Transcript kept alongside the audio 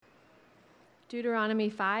Deuteronomy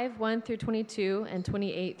 5, 1 through 22, and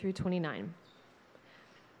 28 through 29.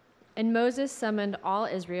 And Moses summoned all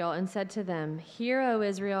Israel and said to them, "Hear, O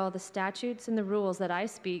Israel, the statutes and the rules that I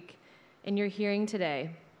speak in your hearing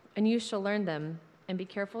today, and you shall learn them and be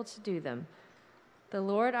careful to do them. The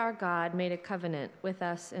Lord our God made a covenant with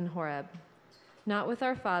us in Horeb. Not with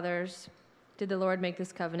our fathers did the Lord make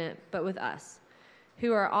this covenant, but with us,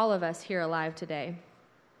 who are all of us here alive today.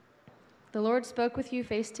 The Lord spoke with you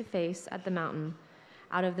face to face at the mountain,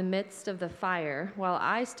 out of the midst of the fire, while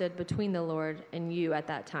I stood between the Lord and you at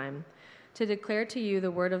that time, to declare to you the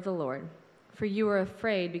word of the Lord. For you were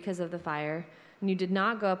afraid because of the fire, and you did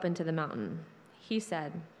not go up into the mountain." He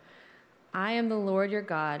said, "I am the Lord your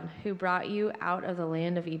God, who brought you out of the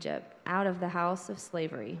land of Egypt, out of the house of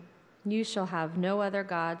slavery. You shall have no other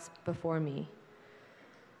gods before me.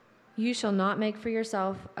 You shall not make for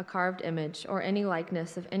yourself a carved image or any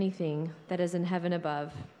likeness of anything that is in heaven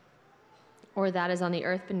above, or that is on the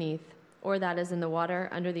earth beneath, or that is in the water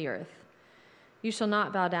under the earth. You shall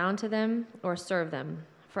not bow down to them or serve them,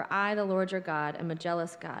 for I, the Lord your God, am a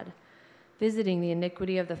jealous God, visiting the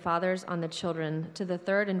iniquity of the fathers on the children to the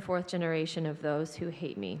third and fourth generation of those who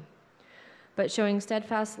hate me, but showing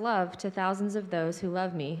steadfast love to thousands of those who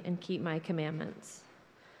love me and keep my commandments.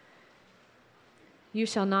 You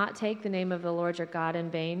shall not take the name of the Lord your God in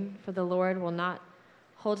vain, for the Lord will not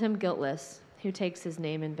hold him guiltless who takes his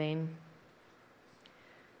name in vain.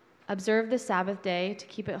 Observe the Sabbath day to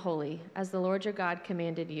keep it holy, as the Lord your God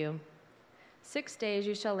commanded you. 6 days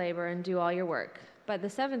you shall labor and do all your work, but the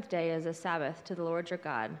seventh day is a Sabbath to the Lord your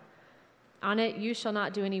God. On it you shall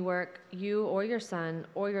not do any work, you or your son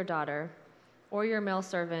or your daughter, or your male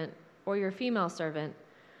servant or your female servant,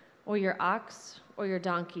 or your ox or your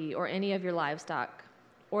donkey or any of your livestock,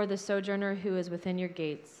 or the sojourner who is within your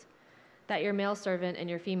gates, that your male servant and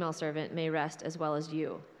your female servant may rest as well as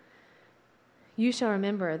you. You shall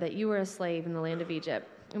remember that you were a slave in the land of Egypt,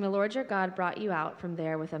 and the Lord your God brought you out from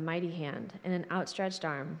there with a mighty hand and an outstretched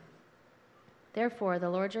arm. Therefore the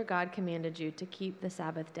Lord your God commanded you to keep the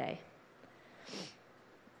Sabbath day.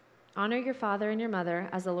 Honor your father and your mother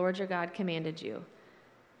as the Lord your God commanded you,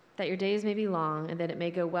 that your days may be long and that it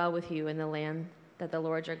may go well with you in the land that the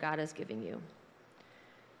Lord your God is giving you.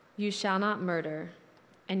 You shall not murder,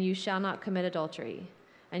 and you shall not commit adultery,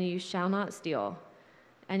 and you shall not steal,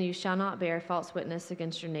 and you shall not bear false witness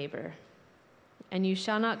against your neighbor, and you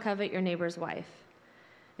shall not covet your neighbor's wife,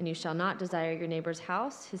 and you shall not desire your neighbor's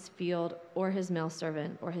house, his field, or his male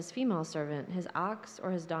servant, or his female servant, his ox,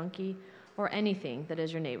 or his donkey, or anything that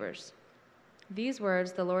is your neighbor's. These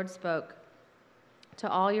words the Lord spoke to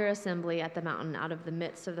all your assembly at the mountain out of the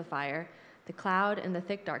midst of the fire, the cloud, and the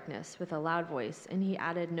thick darkness with a loud voice, and he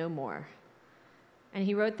added no more. And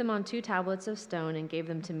he wrote them on 2 tablets of stone and gave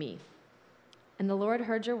them to me. And the Lord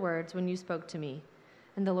heard your words when you spoke to me.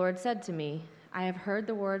 And the Lord said to me, I have heard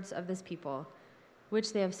the words of this people,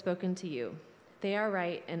 which they have spoken to you. They are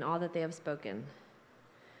right in all that they have spoken.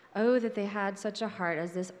 Oh, that they had such a heart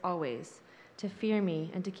as this always, to fear me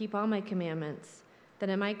and to keep all my commandments, that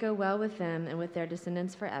it might go well with them and with their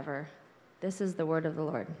descendants forever. This is the word of the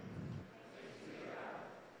Lord.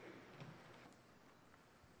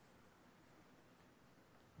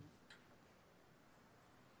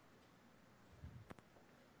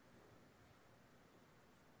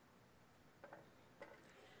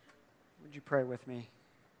 Would you pray with me?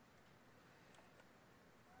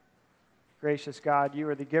 Gracious God, you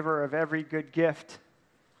are the giver of every good gift,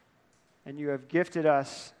 and you have gifted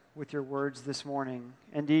us with your words this morning.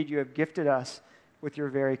 Indeed, you have gifted us with your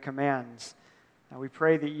very commands. Now we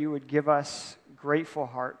pray that you would give us grateful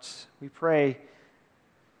hearts. We pray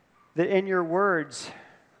that in your words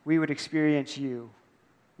we would experience you.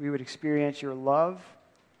 We would experience your love.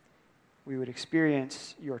 We would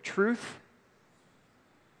experience your truth.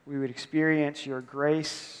 We would experience your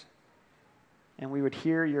grace, and we would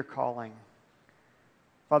hear your calling.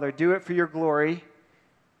 Father, do it for your glory.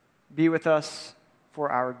 Be with us for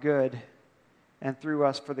our good, and through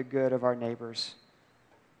us for the good of our neighbors.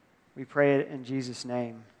 We pray it in Jesus'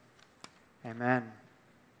 name. Amen.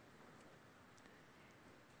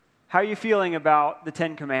 How are you feeling about the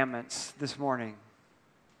 10 Commandments this morning?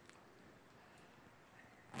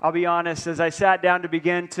 I'll be honest, as I sat down to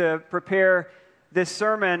begin to prepare this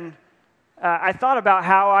sermon, I thought about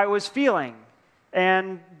how I was feeling,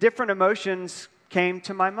 and different emotions came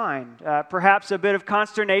to my mind. Perhaps a bit of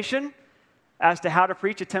consternation as to how to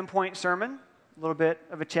preach a 10-point sermon, a little bit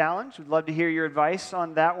of a challenge. We'd love to hear your advice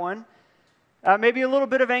on that one. Maybe a little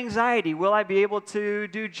bit of anxiety. Will I be able to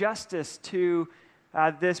do justice to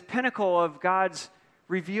this pinnacle of God's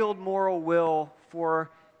revealed moral will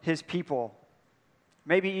for his people?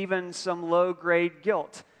 Maybe even some low-grade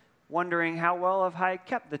guilt, wondering how well have I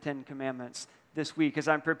kept the 10 Commandments this week as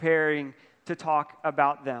I'm preparing to talk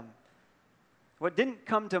about them. What didn't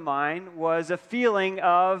come to mind was a feeling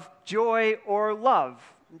of joy or love.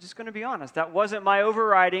 I'm just going to be honest. That wasn't my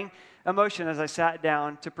overriding emotion as I sat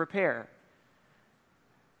down to prepare.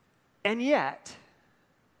 And yet,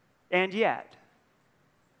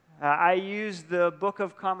 I use the Book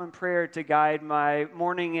of Common Prayer to guide my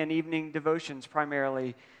morning and evening devotions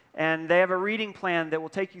primarily. And they have a reading plan that will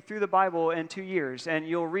take you through the Bible in 2 years. And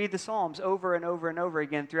you'll read the Psalms over and over and over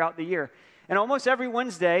again throughout the year. And almost every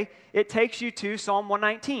Wednesday, it takes you to Psalm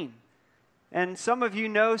 119. And some of you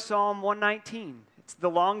know Psalm 119. It's the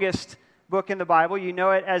longest book in the Bible. You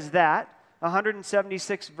know it as that,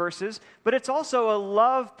 176 verses. But it's also a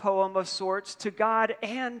love poem of sorts to God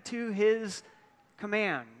and to his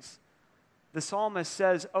commands. The psalmist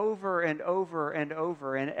says over and over and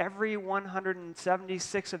over in every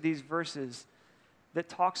 176 of these verses that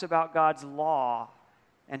talks about God's law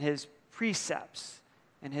and his precepts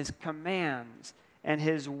and his commands and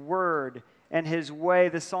his word and his way,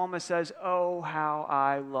 the psalmist says, "Oh, how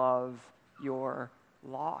I love your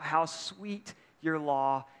law. How sweet your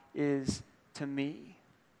law is to me."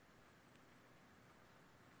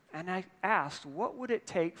 And I asked, what would it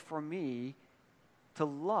take for me to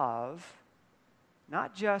love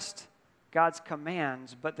not just God's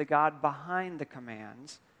commands, but the God behind the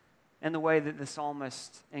commands and the way that the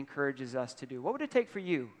psalmist encourages us to do? What would it take for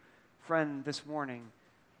you, friend, this morning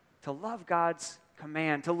to love God's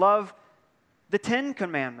command, to love the 10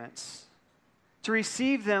 Commandments, to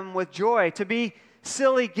receive them with joy, to be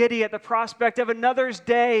silly giddy at the prospect of another's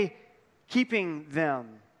day keeping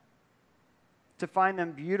them, to find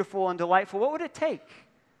them beautiful and delightful? What would it take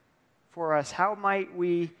for us? How might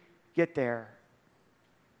we get there?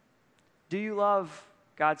 Do you love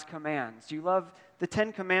God's commands? Do you love the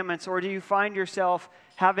 10 Commandments, or do you find yourself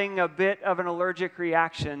having a bit of an allergic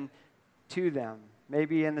reaction to them?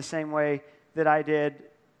 Maybe in the same way that I did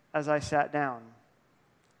as I sat down.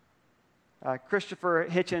 Christopher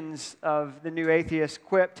Hitchens of The New Atheist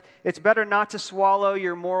quipped, "It's better not to swallow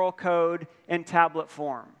your moral code in tablet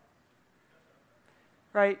form."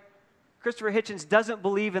 Right? Christopher Hitchens doesn't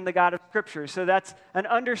believe in the God of Scripture, so that's an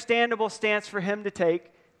understandable stance for him to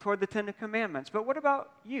take toward the 10 Commandments. But what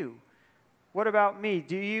about you? What about me?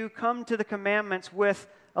 Do you come to the commandments with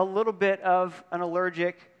a little bit of an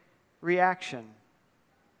allergic reaction?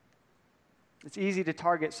 It's easy to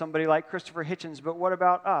target somebody like Christopher Hitchens, but what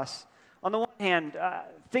about us? On the one hand,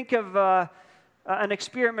 think of an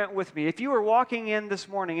experiment with me. If you were walking in this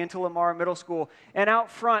morning into Lamar Middle School, and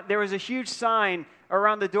out front there was a huge sign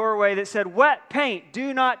around the doorway that said, "Wet paint,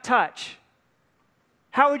 do not touch,"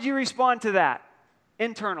 how would you respond to that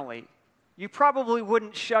internally? You probably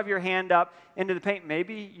wouldn't shove your hand up into the paint.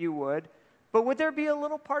 Maybe you would. But would there be a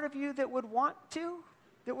little part of you that would want to?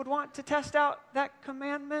 That would want to test out that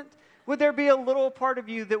commandment? Would there be a little part of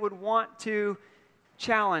you that would want to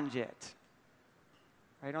challenge it?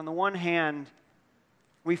 Right? On the one hand,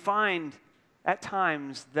 we find at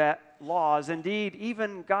times that laws, indeed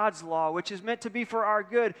even God's law, which is meant to be for our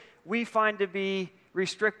good, we find to be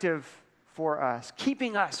restrictive for us,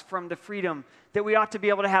 keeping us from the freedom that we ought to be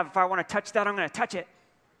able to have. If I want to touch that, I'm going to touch it.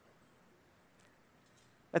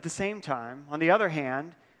 At the same time, on the other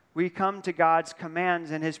hand, we come to God's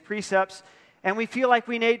commands and his precepts, and we feel like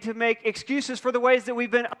we need to make excuses for the ways that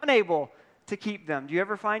we've been unable to keep them. Do you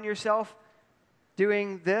ever find yourself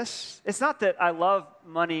doing this? It's not that I love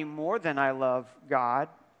money more than I love God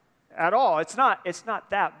at all. It's not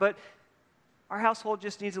that. But our household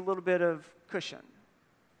just needs a little bit of cushion,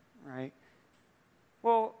 right?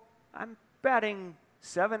 Well, I'm batting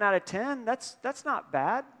 7 out of 10. That's not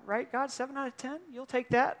bad, right, God? 7 out of 10? You'll take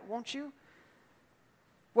that, won't you?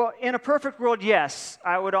 Well, in a perfect world, yes,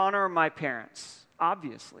 I would honor my parents,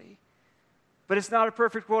 obviously. But it's not a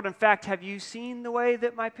perfect world. In fact, have you seen the way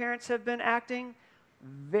that my parents have been acting?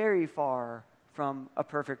 Very far from a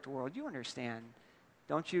perfect world. You understand,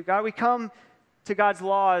 don't you, God? We come to God's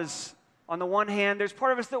laws. On the one hand, there's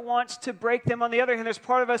part of us that wants to break them. On the other hand, there's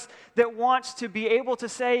part of us that wants to be able to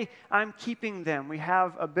say, I'm keeping them. We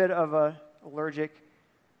have a bit of an allergic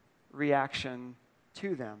reaction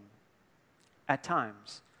to them at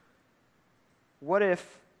times. What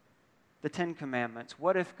if the 10 Commandments,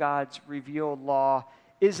 what if God's revealed law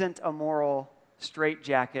isn't a moral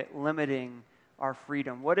straitjacket limiting our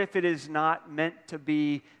freedom? What if it is not meant to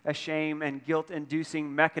be a shame and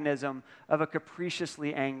guilt-inducing mechanism of a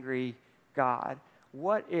capriciously angry God?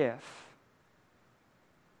 What if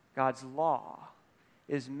God's law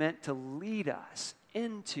is meant to lead us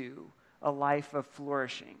into a life of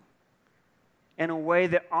flourishing in a way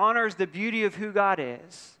that honors the beauty of who God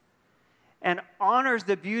is and honors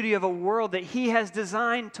the beauty of a world that He has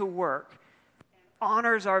designed to work,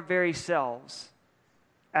 honors our very selves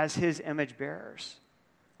as His image bearers?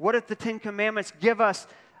 What if the Ten Commandments give us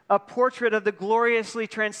a portrait of the gloriously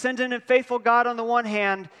transcendent and faithful God on the one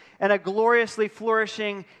hand, and a gloriously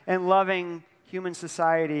flourishing and loving human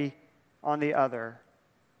society on the other?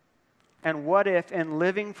 And what if, in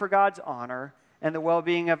living for God's honor and the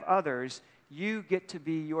well-being of others, you get to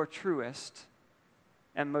be your truest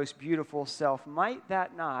and most beautiful self? Might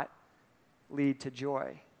that not lead to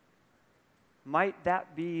joy? Might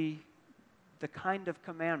that be the kind of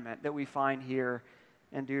commandment that we find here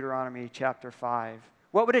in Deuteronomy chapter 5?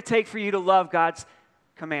 What would it take for you to love God's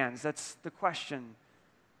commands? That's the question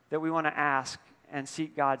that we want to ask and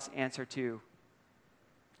seek God's answer to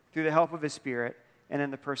through the help of His Spirit and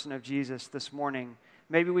in the person of Jesus this morning.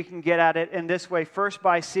 Maybe we can get at it in this way. First,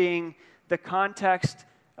 by seeing the context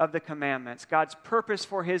of the commandments. God's purpose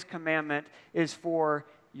for His commandment is for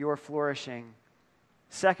your flourishing.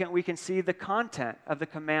 Second, we can see the content of the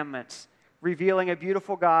commandments, revealing a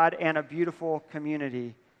beautiful God and a beautiful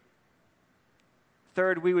community.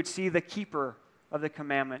 Third, we would see the keeper of the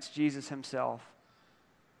commandments, Jesus Himself.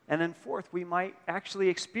 And then fourth, we might actually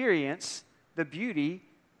experience the beauty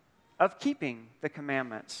of keeping the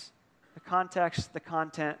commandments. The context, the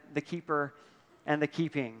content, the keeper, and the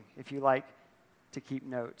keeping, if you like to keep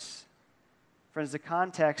notes. Friends, the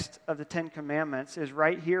context of the Ten Commandments is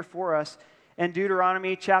right here for us in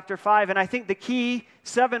Deuteronomy chapter 5. And I think the key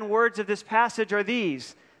 7 words of this passage are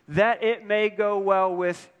these: that it may go well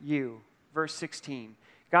with you. Verse 16.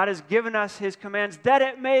 God has given us His commands that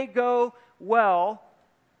it may go well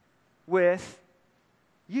with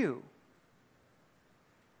you.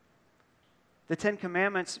 The Ten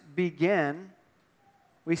Commandments begin,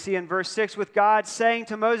 we see in verse 6, with God saying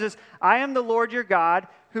to Moses, I am the Lord your God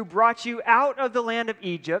who brought you out of the land of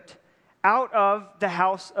Egypt, out of the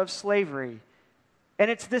house of slavery. And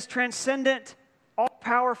it's this transcendent,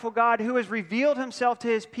 all-powerful God who has revealed Himself to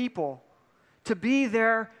His people to be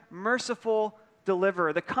their merciful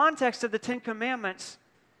deliverer. The context of the Ten Commandments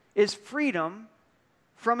is freedom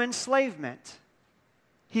from enslavement.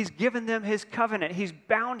 He's given them His covenant. He's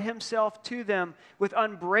bound Himself to them with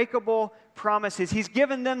unbreakable promises. He's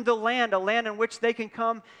given them the land, a land in which they can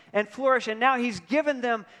come and flourish. And now He's given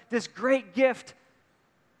them this great gift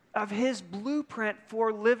of His blueprint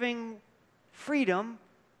for living freedom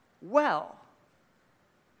well.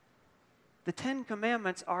 The Ten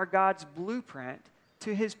Commandments are God's blueprint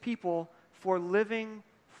to His people for living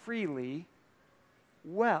freely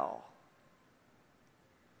well.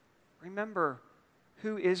 Remember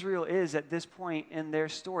who Israel is at this point in their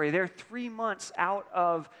story. They're 3 months out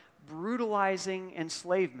of brutalizing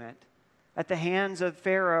enslavement at the hands of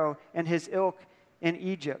Pharaoh and his ilk in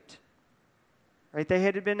Egypt. Right? They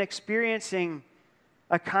had been experiencing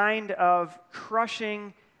a kind of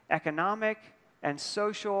crushing economic and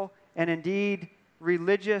social and indeed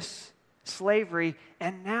religious slavery,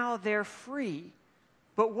 and now they're free.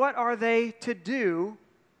 But what are they to do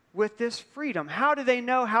with this freedom? How do they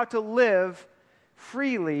know how to live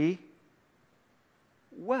freely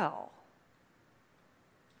well?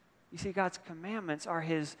 You see, God's commandments are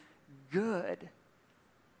His good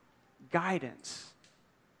guidance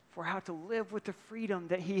for how to live with the freedom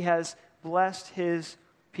that He has blessed His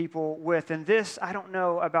people with. And this, I don't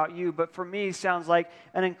know about you, but for me sounds like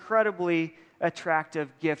an incredibly attractive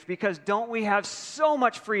gift, because don't we have so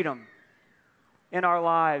much freedom in our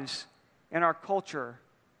lives, in our culture,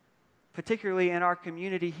 particularly in our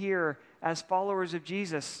community here as followers of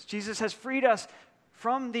Jesus? Jesus has freed us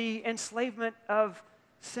from the enslavement of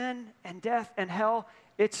sin and death and hell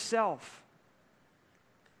itself.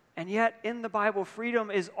 And yet, in the Bible,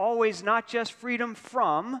 freedom is always not just freedom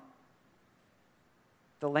from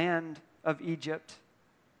the land of Egypt,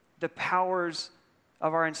 the powers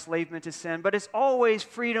of our enslavement to sin, but it's always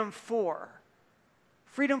freedom for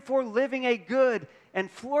living a good and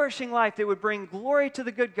flourishing life that would bring glory to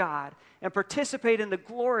the good God and participate in the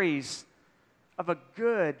glories of a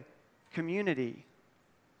good community.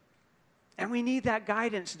 And we need that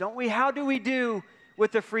guidance, don't we? How do we do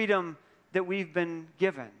with the freedom that we've been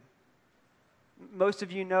given? Most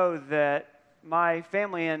of you know that my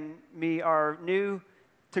family and me are new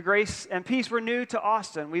to Grace and Peace. We're new to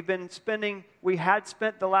Austin. We had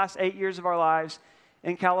spent the last 8 years of our lives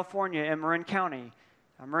in California, in Marin County.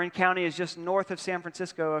 Marin County is just north of San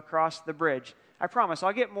Francisco across the bridge. I promise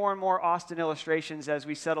I'll get more and more Austin illustrations as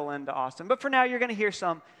we settle into Austin. But for now, you're going to hear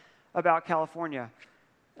some about California.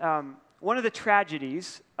 One of the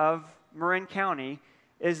tragedies of Marin County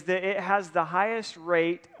is that it has the highest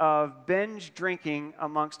rate of binge drinking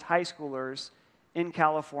amongst high schoolers in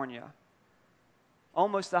California.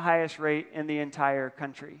 Almost the highest rate in the entire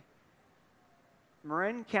country.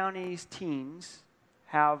 Marin County's teens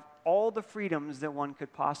have all the freedoms that one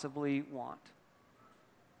could possibly want.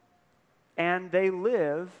 And they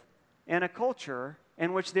live in a culture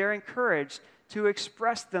in which they're encouraged to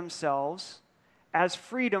express themselves as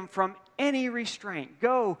freedom from any restraint.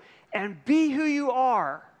 Go and be who you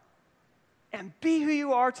are. And be who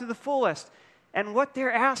you are to the fullest. And what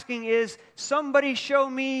they're asking is, somebody show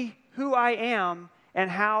me who I am and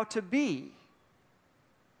how to be.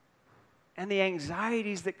 And the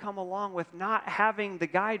anxieties that come along with not having the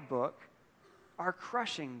guidebook are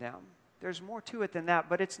crushing them. There's more to it than that,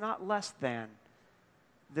 but it's not less than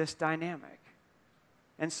this dynamic.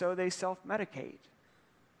 And so they self-medicate.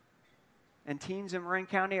 And teens in Marin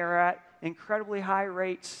County are at incredibly high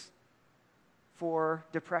rates for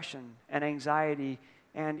depression and anxiety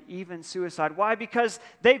and even suicide. Why? Because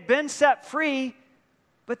they've been set free,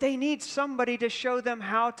 but they need somebody to show them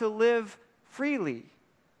how to live freely.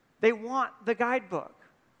 They want the guidebook.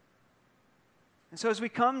 And so as we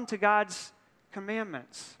come to God's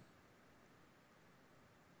commandments,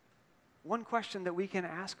 one question that we can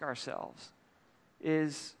ask ourselves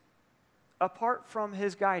is, apart from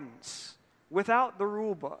His guidance, without the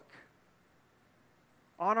rule book,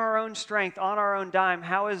 on our own strength, on our own dime,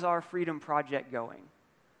 how is our freedom project going?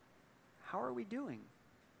 How are we doing?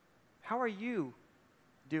 How are you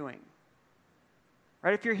doing?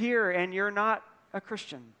 Right? If you're here and you're not a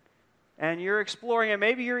Christian, and you're exploring, and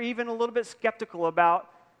maybe you're even a little bit skeptical about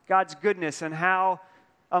God's goodness and how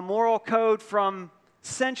a moral code from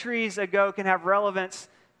centuries ago can have relevance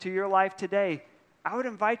to your life today, I would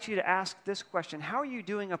invite you to ask this question: how are you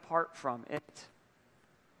doing apart from it?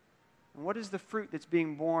 And what is the fruit that's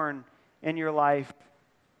being born in your life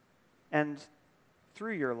and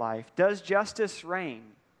through your life? Does justice reign?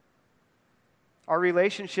 Are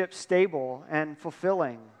relationships stable and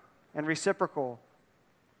fulfilling and reciprocal?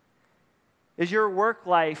 Is your work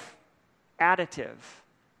life additive,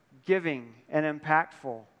 giving, and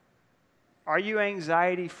impactful? Are you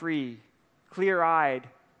anxiety-free, clear-eyed,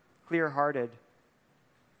 clear-hearted?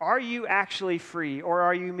 Are you actually free, or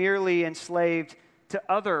are you merely enslaved to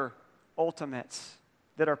other ultimates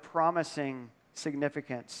that are promising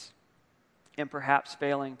significance and perhaps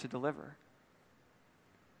failing to deliver?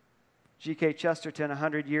 G.K. Chesterton,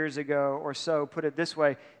 100 years ago or so, put it this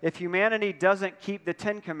way: if humanity doesn't keep the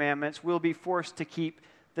 10 Commandments, we'll be forced to keep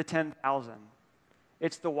the 10,000.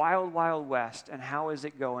 It's the wild, wild west, and how is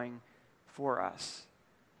it going for us?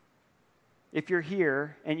 If you're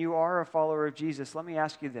here and you are a follower of Jesus, let me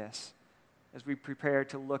ask you this as we prepare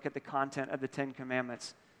to look at the content of the 10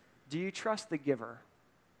 Commandments. Do you trust the giver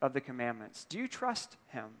of the commandments? Do you trust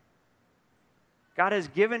Him? God has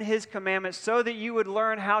given His commandments so that you would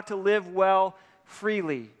learn how to live well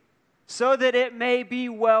freely, so that it may be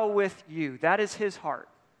well with you. That is His heart.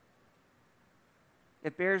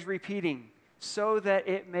 It bears repeating, so that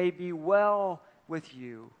it may be well with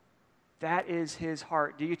you. That is His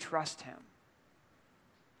heart. Do you trust Him?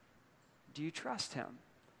 Do you trust Him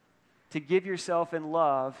to give yourself in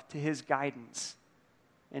love to His guidance?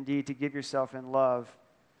 Indeed, to give yourself in love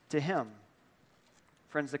to Him.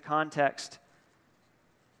 Friends, the context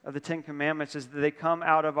of the 10 Commandments is that they come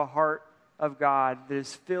out of a heart of God that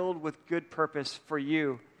is filled with good purpose for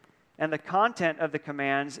you. And the content of the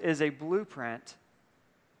commands is a blueprint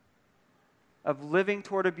of living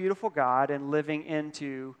toward a beautiful God and living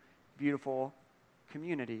into beautiful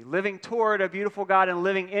community. Living toward a beautiful God and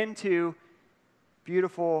living into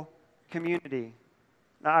beautiful community.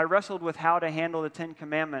 Now, I wrestled with how to handle the 10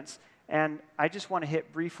 Commandments, and I just want to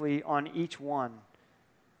hit briefly on each one.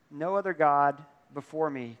 No other God before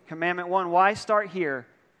me. Commandment 1, why start here?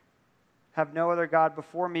 Have no other God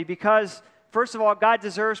before me. Because, first of all, God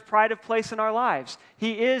deserves pride of place in our lives.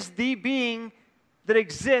 He is the being that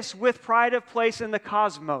exists with pride of place in the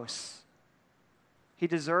cosmos. He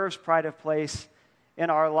deserves pride of place in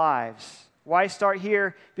our lives. Why start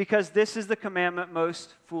here? Because this is the commandment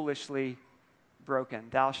most foolishly broken.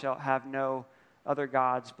 Thou shalt have no other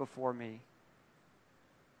gods before me.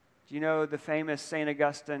 Do you know the famous St.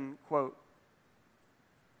 Augustine quote?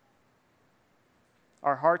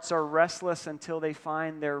 Our hearts are restless until they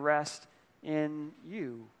find their rest in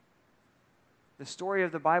you. The story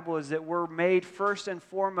of the Bible is that we're made first and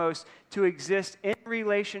foremost to exist in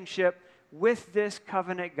relationship with this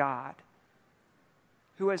covenant God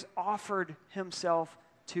who has offered Himself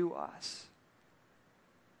to us.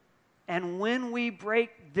 And when we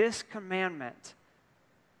break this commandment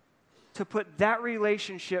to put that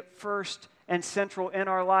relationship first and central in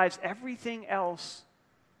our lives, everything else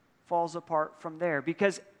falls apart from there,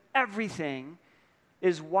 because everything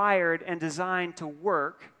is wired and designed to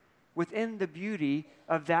work within the beauty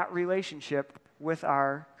of that relationship with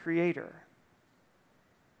our Creator.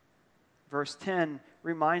 Verse 10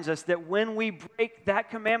 reminds us that when we break that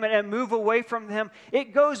commandment and move away from Him,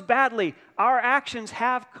 it goes badly. Our actions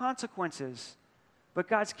have consequences. But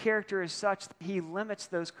God's character is such that He limits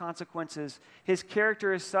those consequences. His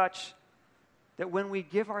character is such that when we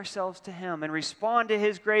give ourselves to Him and respond to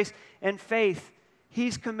His grace and faith,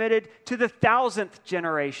 He's committed to the 1,000th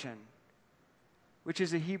generation, which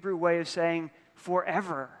is a Hebrew way of saying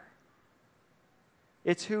forever.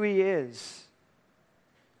 It's who He is.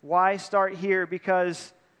 Why start here?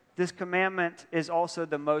 Because this commandment is also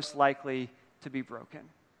the most likely to be broken.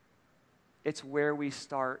 It's where we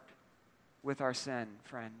start with our sin,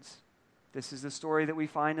 friends. This is the story that we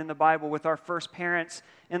find in the Bible with our first parents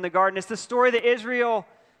in the garden. It's the story that Israel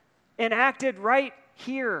enacted right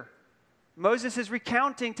here. Moses is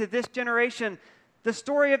recounting to this generation the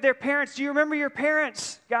story of their parents. Do you remember your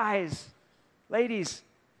parents, guys, ladies?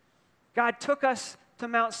 God took us to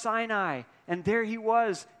Mount Sinai, and there He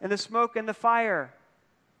was in the smoke and the fire.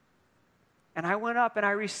 And I went up and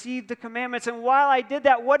I received the commandments. And while I did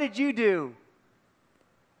that, what did you do?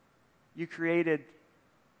 You created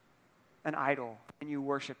an idol and you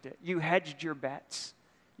worshiped it. You hedged your bets.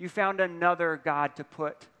 You found another God to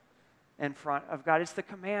put in front of God. It's the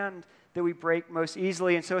command that we break most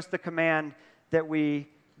easily, and so it's the command that we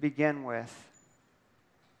begin with.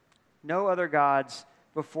 No other gods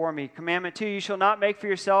before me. Commandment 2, you shall not make for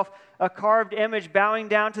yourself a carved image, bowing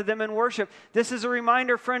down to them in worship. This is a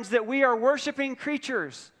reminder, friends, that we are worshiping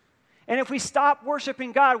creatures. And if we stop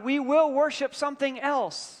worshiping God, we will worship something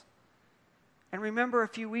else. And remember, a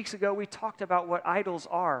few weeks ago, we talked about what idols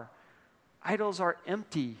are. Idols are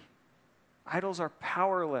empty. Idols are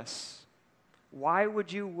powerless. Why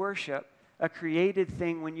would you worship a created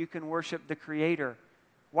thing when you can worship the Creator?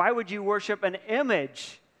 Why would you worship an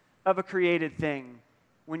image of a created thing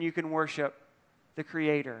when you can worship the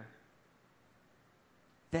Creator?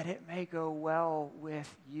 That it may go well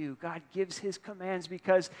with you. God gives His commands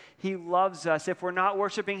because He loves us. If we're not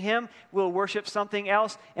worshiping Him, we'll worship something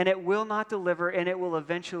else, and it will not deliver, and it will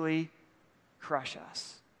eventually crush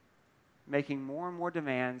us, making more and more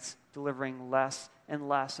demands, delivering less and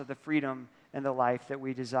less of the freedom and the life that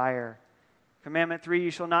we desire. Commandment 3,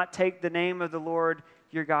 you shall not take the name of the Lord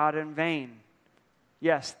your God in vain.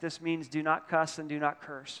 Yes, this means do not cuss and do not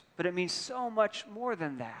curse, but it means so much more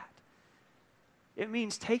than that. It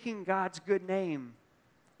means taking God's good name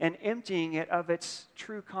and emptying it of its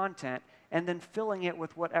true content and then filling it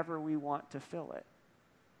with whatever we want to fill it.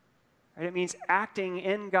 Right? It means acting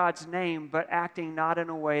in God's name, but acting not in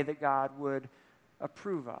a way that God would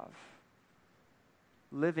approve of.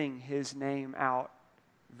 Living His name out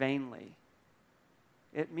vainly.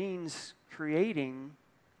 It means creating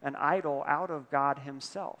an idol out of God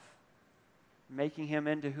Himself, making Him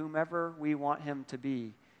into whomever we want Him to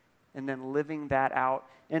be, and then living that out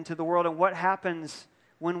into the world. And what happens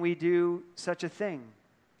when we do such a thing?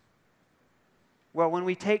 Well, when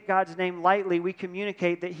we take God's name lightly, we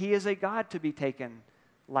communicate that He is a God to be taken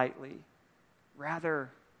lightly, rather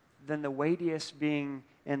than the weightiest being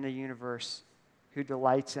in the universe who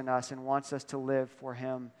delights in us and wants us to live for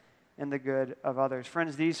Him and the good of others.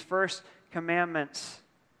 Friends, these first commandments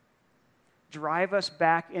drive us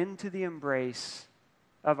back into the embrace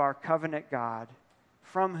of our covenant God,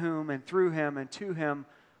 from whom and through Him and to Him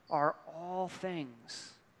are all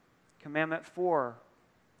things. Commandment 4,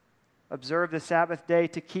 observe the Sabbath day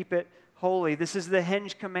to keep it holy. This is the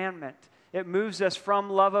hinge commandment. It moves us from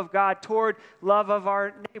love of God toward love of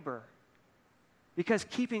our neighbor. Because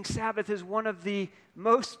keeping Sabbath is one of the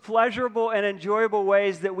most pleasurable and enjoyable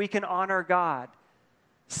ways that we can honor God.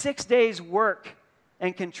 6 days work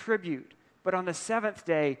and contribute, but on the seventh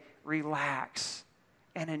day, relax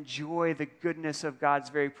and enjoy the goodness of God's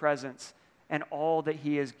very presence and all that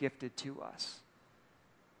He has gifted to us.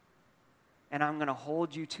 And I'm going to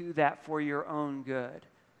hold you to that for your own good,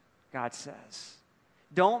 God says.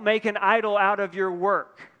 Don't make an idol out of your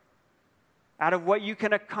work, out of what you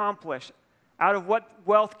can accomplish, out of what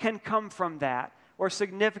wealth can come from that, or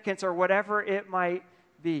significance, or whatever it might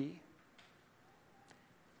be.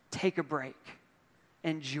 Take a break.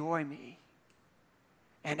 Enjoy me.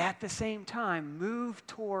 And at the same time, move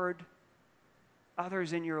toward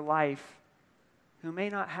others in your life who may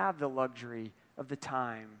not have the luxury of the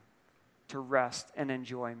time to rest and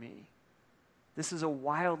enjoy me. This is a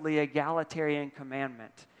wildly egalitarian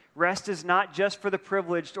commandment. Rest is not just for the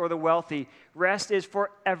privileged or the wealthy. Rest is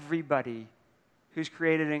for everybody who's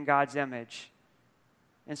created in God's image.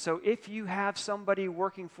 And so if you have somebody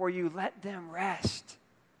working for you, let them rest.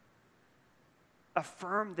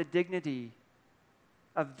 Affirm the dignity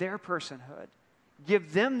of their personhood.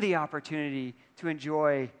 Give them the opportunity to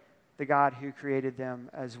enjoy the God who created them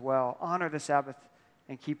as well. Honor the Sabbath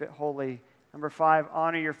and keep it holy. Number 5,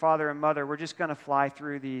 honor your father and mother. We're just going to fly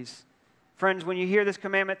through these. Friends, when you hear this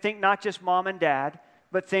commandment, think not just mom and dad,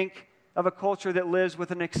 but think of a culture that lives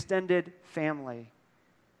with an extended family.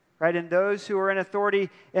 Right? And those who are in authority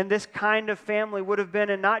in this kind of family would have been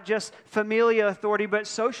in not just familial authority, but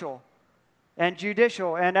social and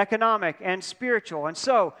judicial and economic and spiritual. And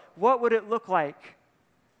so, what would it look like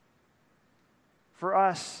for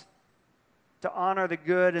us to honor the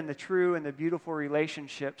good and the true and the beautiful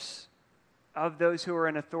relationships of those who are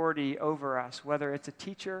in authority over us, whether it's a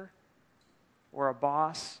teacher or a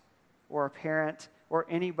boss or a parent or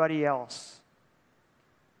anybody else?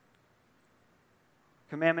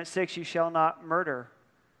 Commandment 6, you shall not murder.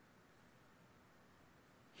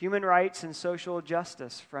 Human rights and social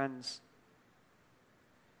justice, friends,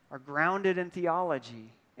 are grounded in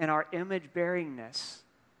theology and our image-bearingness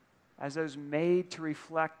as those made to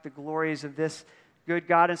reflect the glories of this good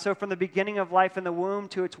God. And so from the beginning of life in the womb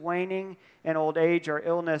to its waning and old age or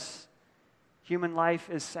illness, human life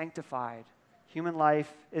is sanctified. Human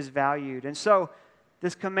life is valued. And so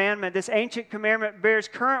this commandment, this ancient commandment, bears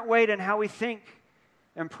current weight in how we think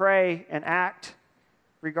and pray and act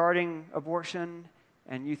regarding abortion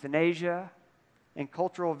and euthanasia and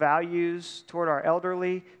cultural values toward our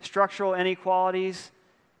elderly, structural inequalities,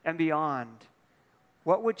 and beyond.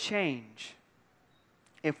 What would change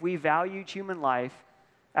if we valued human life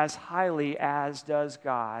as highly as does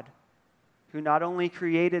God, who not only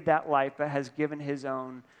created that life, but has given his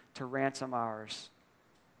own to ransom ours?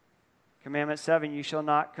 Commandment 7, you shall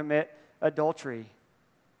not commit adultery.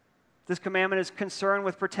 This commandment is concerned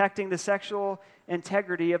with protecting the sexual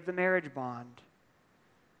integrity of the marriage bond.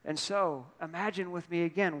 And so, imagine with me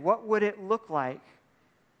again, what would it look like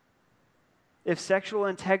if sexual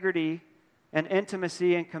integrity and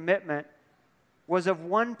intimacy and commitment was of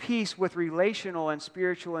one piece with relational and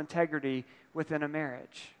spiritual integrity within a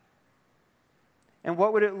marriage? And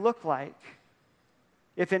what would it look like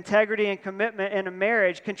if integrity and commitment in a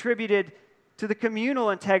marriage contributed to the communal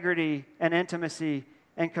integrity and intimacy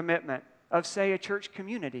and commitment of, say, a church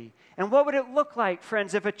community? And what would it look like,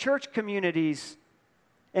 friends, if a church community's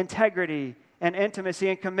integrity and intimacy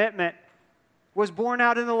and commitment was born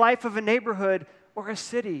out in the life of a neighborhood or a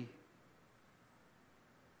city?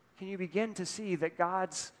 Can you begin to see that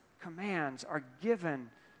God's commands are given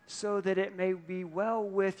so that it may be well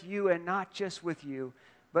with you, and not just with you,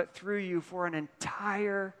 but through you for an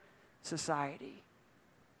entire society?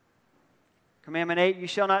 Commandment 8, you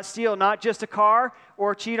shall not steal, not just a car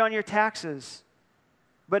or cheat on your taxes,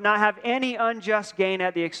 but not have any unjust gain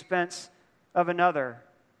at the expense of another.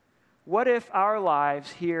 What if our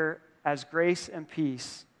lives here as Grace and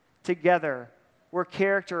Peace together were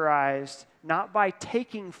characterized not by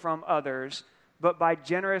taking from others, but by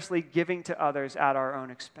generously giving to others at our own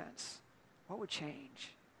expense? What would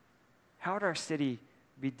change? How would our city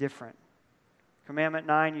be different? Commandment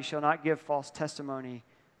 9, you shall not give false testimony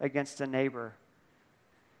against a neighbor.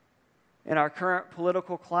 In our current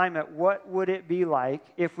political climate, what would it be like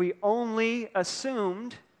if we only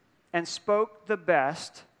assumed and spoke the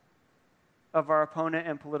best of our opponent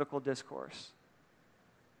in political discourse?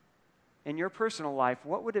 In your personal life,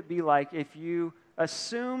 what would it be like if you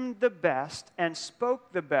assumed the best and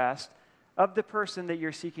spoke the best of the person that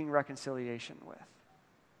you're seeking reconciliation with?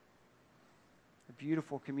 A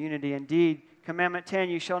beautiful community indeed. Commandment 10,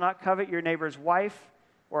 you shall not covet your neighbor's wife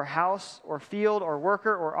or house or field or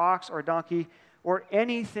worker or ox or donkey or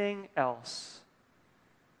anything else.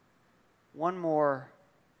 One more,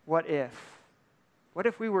 what if? What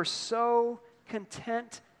if we were so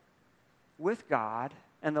content with God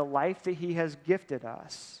and the life that he has gifted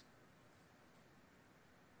us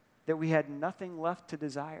that we had nothing left to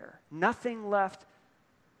desire, nothing left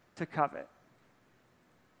to covet?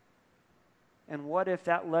 And what if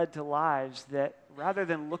that led to lives that, rather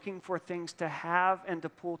than looking for things to have and to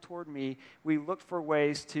pull toward me, we looked for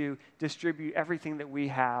ways to distribute everything that we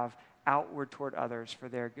have outward toward others for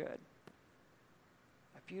their good?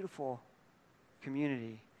 A beautiful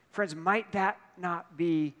community. Friends, might that not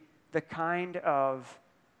be the kind of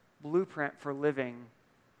blueprint for living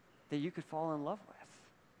that you could fall in love with?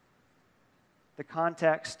 The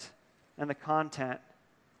context and the content,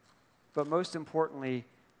 but most importantly,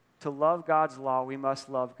 to love God's law, we must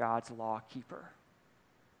love God's law keeper.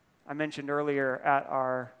 I mentioned earlier at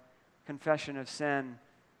our confession of sin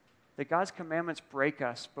that God's commandments break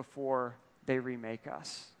us before they remake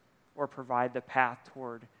us or provide the path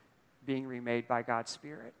toward being remade by God's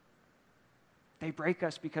Spirit. They break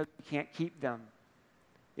us because we can't keep them.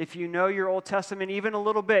 If you know your Old Testament even a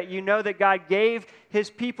little bit, you know that God gave his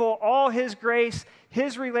people all his grace,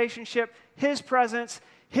 his relationship, his presence,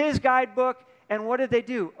 his guidebook. And what did they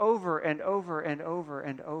do? Over and over and over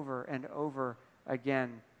and over and over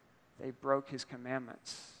again, they broke his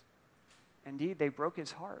commandments. Indeed, they broke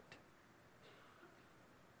his heart.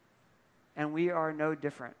 And we are no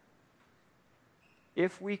different.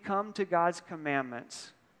 If we come to God's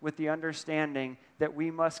commandments with the understanding that we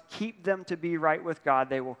must keep them to be right with God,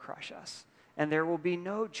 they will crush us. And there will be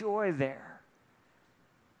no joy there.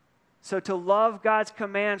 So to love God's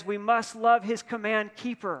commands, we must love his command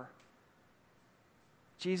keeper,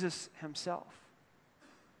 Jesus himself.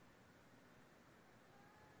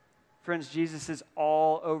 Friends, Jesus is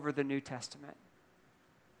all over the New Testament.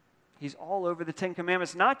 He's all over the Ten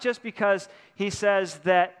Commandments, not just because he says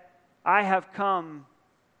that I have come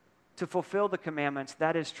to fulfill the commandments.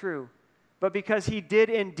 That is true. But because he did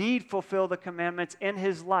indeed fulfill the commandments in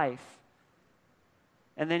his life.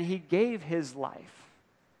 And then he gave his life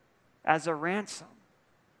as a ransom,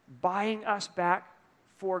 buying us back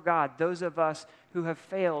for God, those of us who have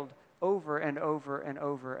failed over and over and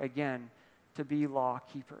over again to be law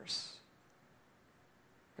keepers.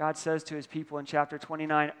 God says to his people in chapter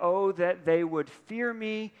 29, "Oh, that they would fear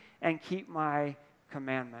me and keep my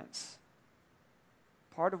commandments."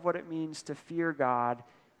 Part of what it means to fear God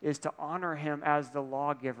is to honor him as the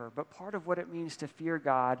lawgiver. But part of what it means to fear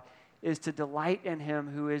God is to delight in him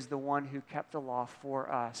who is the one who kept the law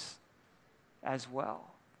for us as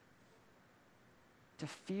well. To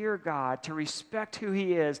fear God, to respect who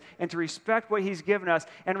he is, and to respect what he's given us,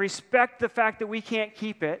 and respect the fact that we can't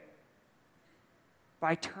keep it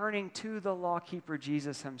by turning to the lawkeeper,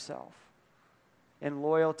 Jesus himself, in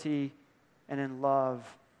loyalty and in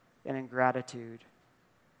love and in gratitude.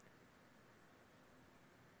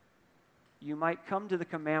 You might come to the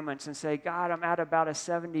commandments and say, God, I'm at about a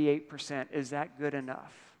 78%. Is that good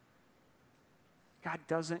enough? God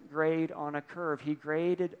doesn't grade on a curve. He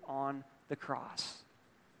graded on the cross.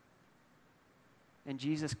 And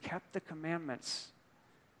Jesus kept the commandments.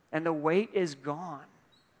 And the weight is gone.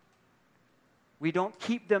 We don't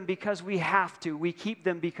keep them because we have to. We keep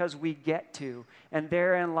them because we get to. And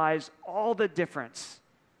therein lies all the difference.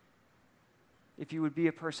 If you would be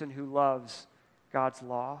a person who loves God's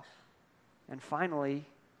law. And finally,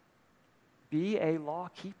 be a law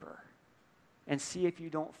keeper and see if you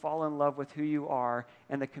don't fall in love with who you are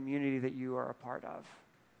and the community that you are a part of.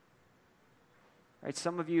 Right?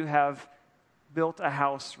 Some of you have built a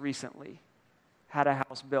house recently, had a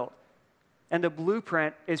house built. And the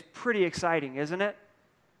blueprint is pretty exciting, isn't it?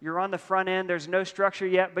 You're on the front end, there's no structure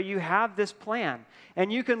yet, but you have this plan.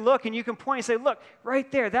 And you can look and you can point and say, look,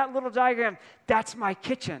 right there, that little diagram, that's my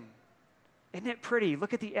kitchen. Isn't it pretty?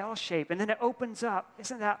 Look at the L shape, and then it opens up.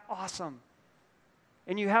 Isn't that awesome?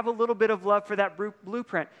 And you have a little bit of love for that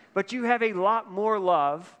blueprint, but you have a lot more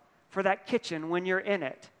love for that kitchen when you're in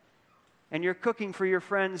it, and you're cooking for your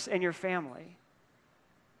friends and your family.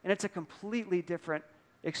 And it's a completely different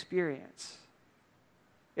experience.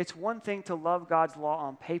 It's one thing to love God's law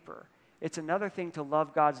on paper. It's another thing to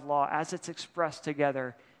love God's law as it's expressed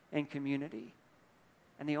together in community.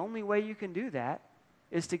 And the only way you can do that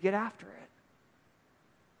is to get after it.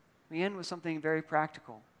 We end with something very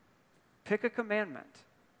practical. Pick a commandment,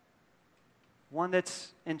 one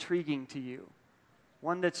that's intriguing to you,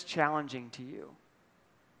 one that's challenging to you,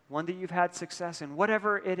 one that you've had success in,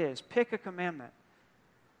 whatever it is. Pick a commandment.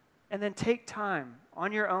 And then take time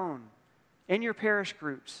on your own, in your parish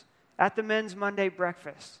groups, at the men's Monday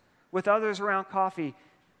breakfast, with others around coffee,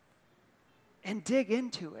 and dig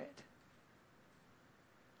into it.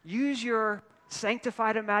 Use your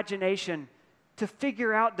sanctified imagination to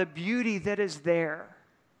figure out the beauty that is there.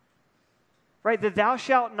 Right? The thou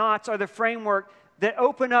shalt nots are the framework that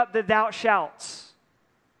open up the thou shalts.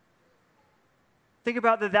 Think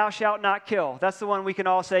about the thou shalt not kill. That's the one we can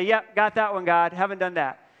all say, yep, got that one, God. Haven't done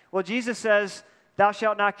that. Well, Jesus says, thou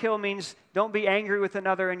shalt not kill means don't be angry with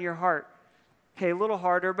another in your heart. Okay, a little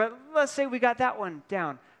harder, but let's say we got that one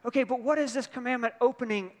down. Okay, but what is this commandment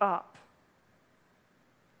opening up?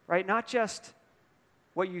 Right? Not just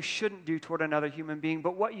what you shouldn't do toward another human being,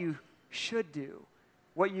 but what you should do,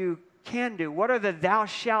 what you can do. What are the thou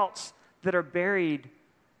shalts that are buried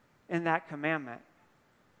in that commandment?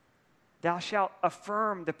 Thou shalt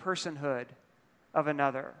affirm the personhood of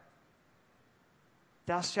another.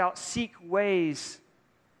 Thou shalt seek ways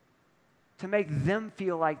to make them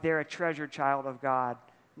feel like they're a treasured child of God,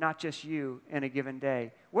 not just you in a given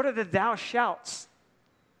day. What are the thou shalts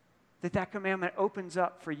that commandment opens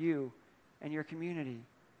up for you and your community.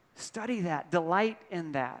 Study that. Delight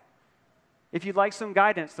in that. If you'd like some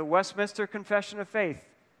guidance, the Westminster Confession of Faith,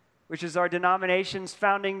 which is our denomination's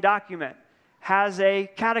founding document, has a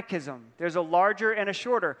catechism. There's a larger and a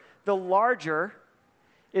shorter. The larger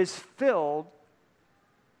is filled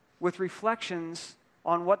with reflections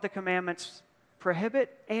on what the commandments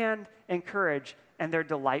prohibit and encourage, and they're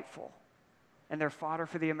delightful, and they're fodder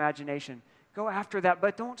for the imagination. Go after that,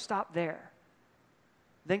 but don't stop there.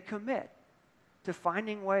 Then commit to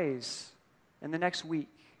finding ways in the next week,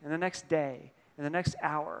 in the next day, in the next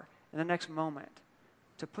hour, in the next moment,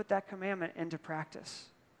 to put that commandment into practice.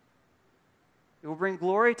 It will bring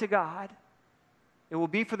glory to God. It will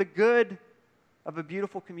be for the good of a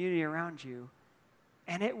beautiful community around you.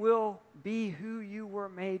 And it will be who you were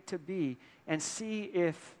made to be. And see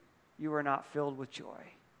if you are not filled with joy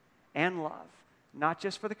and love, not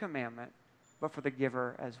just for the commandment, but for the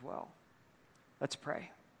giver as well. Let's pray.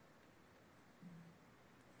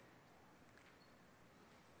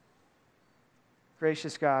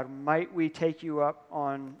 Gracious God, might we take you up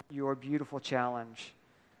on your beautiful challenge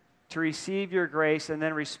to receive your grace and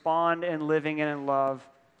then respond in living and in love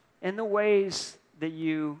in the ways that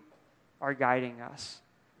you are guiding us.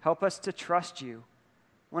 Help us to trust you.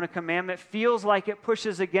 When a commandment feels like it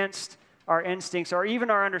pushes against our instincts or even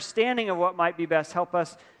our understanding of what might be best, help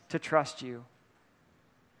us to trust you.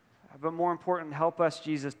 But more important, help us,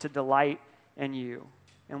 Jesus, to delight in you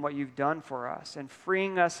and what you've done for us and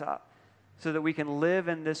freeing us up so that we can live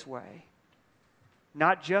in this way,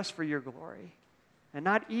 not just for your glory and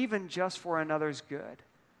not even just for another's good,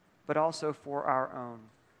 but also for our own.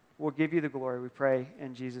 We'll give you the glory, we pray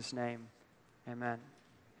in Jesus' name. Amen.